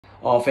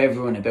off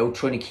everyone about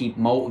trying to keep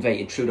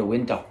motivated through the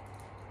winter.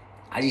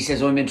 As he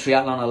says, I'm in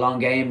triathlon a long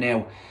game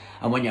now,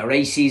 and when your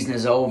race season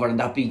is over and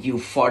that big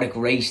euphoric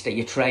race that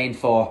you trained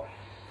for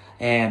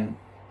and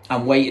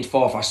waited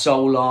for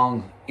so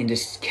long, in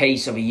this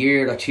case of a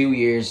year or 2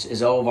 years,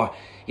 is over,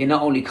 you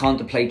not only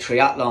contemplate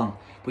triathlon,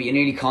 but you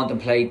nearly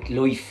contemplate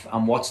life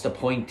and what's the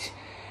point.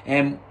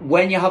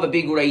 When you have a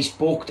big race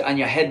booked and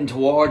you're heading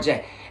towards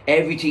it,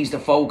 everything's to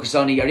focus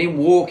on it. You're in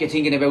work, you're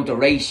thinking about the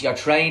race. You're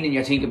training,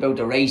 you're thinking about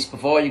the race.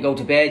 Before you go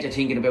to bed, you're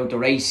thinking about the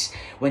race.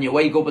 When you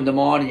wake up in the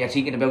morning, you're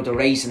thinking about the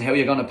race and how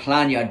you're going to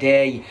plan your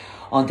day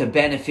on to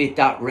benefit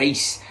that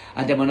race.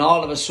 And then when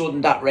all of a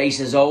sudden that race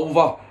is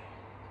over,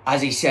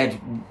 as he said,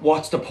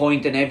 what's the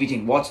point in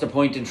everything? What's the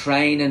point in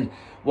training?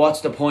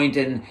 What's the point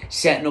in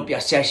setting up your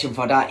session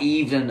for that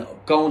evening,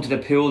 going to the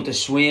pool to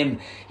swim?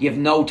 You have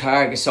no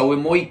target. So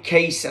in my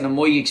case and in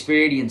my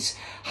experience,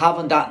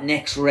 having that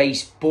next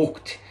race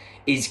booked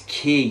is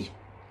key.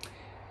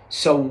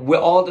 So with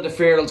all the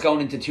deferrals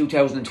going into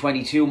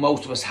 2022,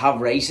 most of us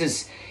have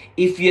races.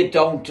 If you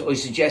don't, I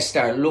suggest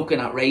start looking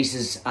at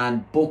races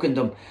and booking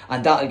them,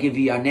 and that'll give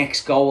you your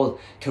next goal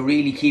to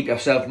really keep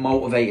yourself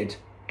motivated.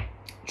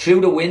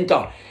 Through the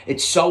winter,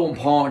 it's so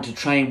important to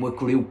train with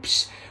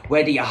groups,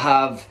 whether you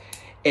have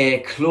a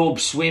club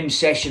swim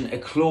session, a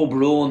club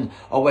run,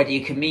 or whether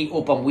you can meet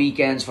up on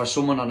weekends for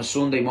someone on a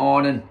Sunday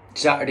morning,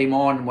 Saturday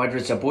morning, whether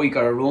it's a bike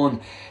or a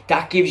run.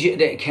 That gives you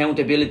the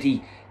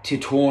accountability to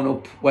turn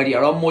up, whether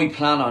you're on my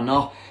plan or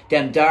not.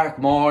 Them dark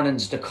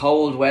mornings, the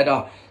cold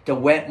weather, the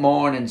wet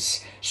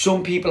mornings.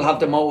 Some people have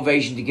the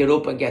motivation to get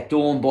up and get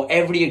done, but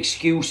every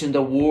excuse in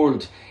the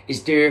world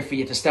is there for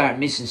you to start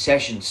missing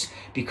sessions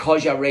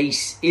because your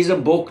race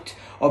isn't booked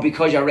or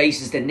because your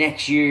race is the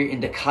next year in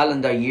the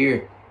calendar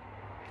year.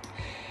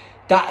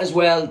 That as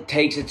well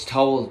takes its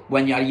toll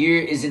when your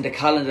year is in the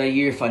calendar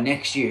year for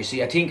next year. So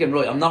you're thinking,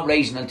 right, I'm not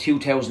racing until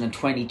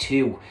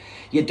 2022.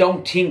 You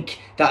don't think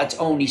that it's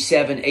only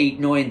 7, 8,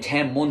 9,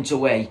 10 months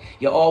away.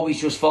 You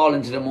always just fall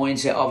into the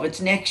mindset of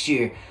it's next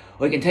year.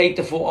 I can take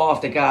the foot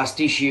off the gas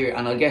this year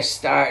and I'll get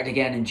started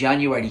again in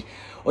January.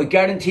 I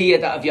guarantee you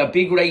that if your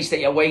big race that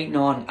you're waiting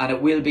on, and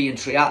it will be in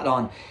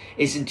triathlon,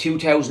 is in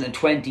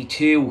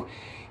 2022,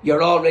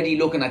 you're already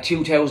looking at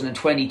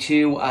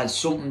 2022 as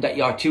something that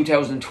your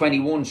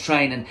 2021's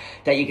training,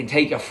 that you can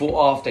take your foot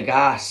off the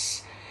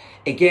gas.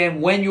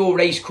 Again, when your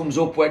race comes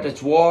up, whether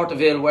it's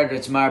Waterville, whether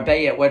it's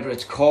Marbella, whether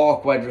it's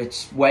Cork, whether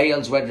it's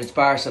Wales, whether it's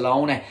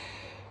Barcelona,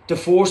 the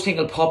first thing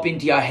will pop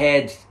into your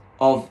head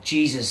of,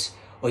 Jesus,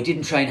 I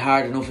didn't train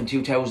hard enough in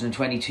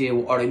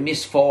 2022, or I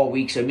missed 4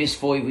 weeks, I missed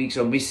 5 weeks,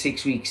 or I missed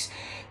 6 weeks.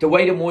 The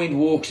way the mind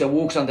works, it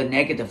works on the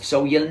negative.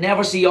 So you'll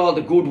never see all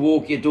the good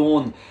work you've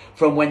done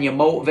from when you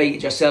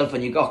motivated yourself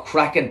and you got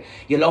cracking.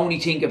 You'll only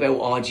think about,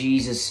 oh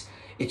Jesus,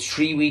 it's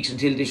 3 weeks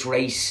until this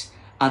race.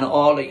 And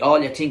all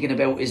you're thinking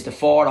about is the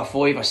 4 or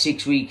 5 or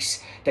 6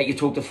 weeks that you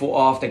took the foot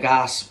off the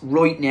gas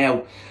right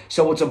now.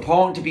 So it's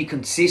important to be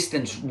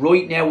consistent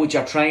right now with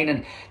your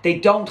training. They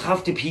don't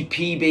have to be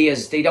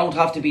PBs, they don't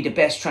have to be the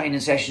best training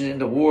sessions in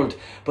the world,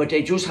 but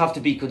they just have to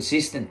be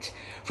consistent.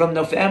 From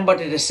November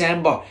to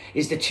December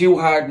is the 2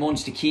 hard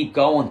months to keep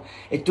going.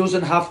 It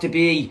doesn't have to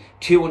be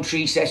 2 and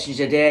 3 sessions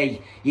a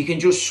day. You can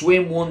just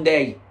swim one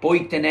day,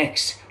 bike the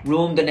next,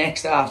 run the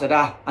next after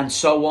that, and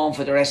so on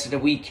for the rest of the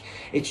week.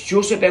 It's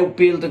just about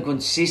building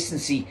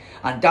consistency,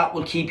 and that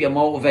will keep you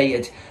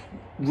motivated.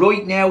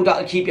 Right now,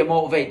 that'll keep you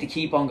motivated to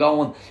keep on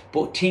going.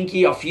 But think of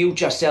your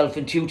future self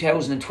in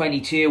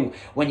 2022,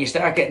 when you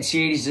start getting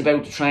serious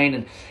about the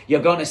training.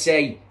 You're going to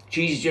say,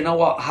 Jesus, you know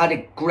what? I had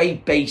a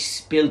great base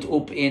built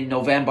up in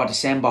November,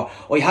 December.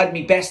 I had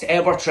my best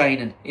ever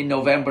training in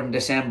November and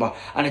December.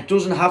 And it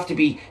doesn't have to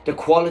be the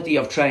quality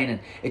of training.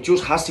 It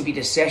just has to be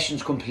the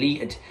sessions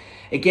completed.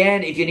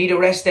 Again, if you need a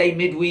rest day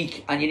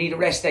midweek and you need a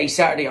rest day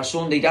Saturday or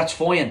Sunday, that's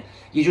fine.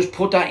 You just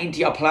put that into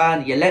your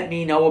plan. You let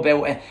me know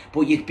about it,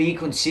 but you be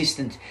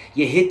consistent.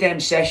 You hit them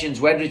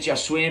sessions, whether it's your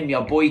swim,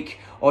 your bike,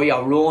 or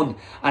your run,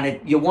 and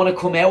you want to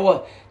come out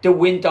of the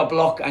winter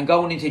block and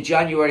going into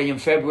January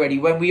and February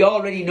when we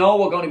already know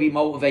we're going to be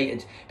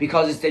motivated,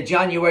 because it's the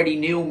January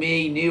new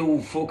me, new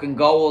fucking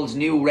goals,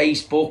 new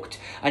race booked,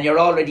 and you're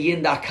already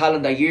in that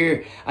calendar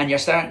year and you're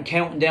starting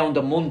counting down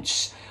the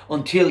months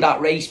until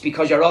that race,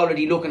 because you're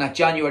already looking at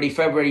January,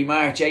 February,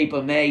 March,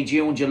 April, May,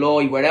 June,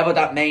 July, wherever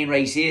that main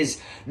race is.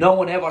 No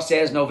one ever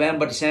says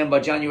November, December,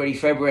 January,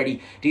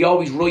 February. They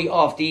always write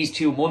off these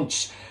 2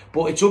 months.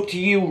 But it's up to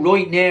you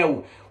right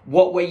now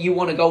what way you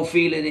want to go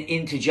feeling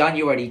into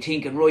January,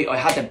 thinking, right, I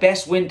had the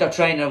best winter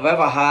training I've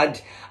ever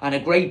had and a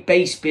great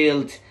base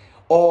build,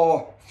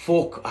 or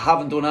fuck, I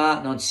haven't done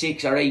that in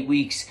 6 or 8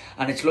 weeks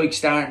and it's like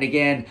starting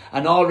again,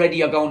 and already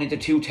you're going into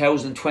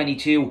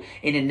 2022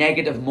 in a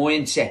negative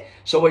mindset.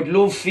 So I'd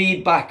love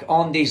feedback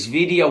on this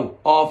video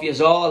of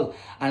yous all,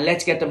 and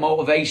let's get the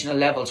motivational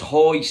levels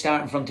high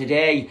starting from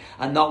today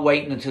and not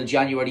waiting until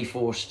January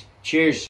 1st. Cheers.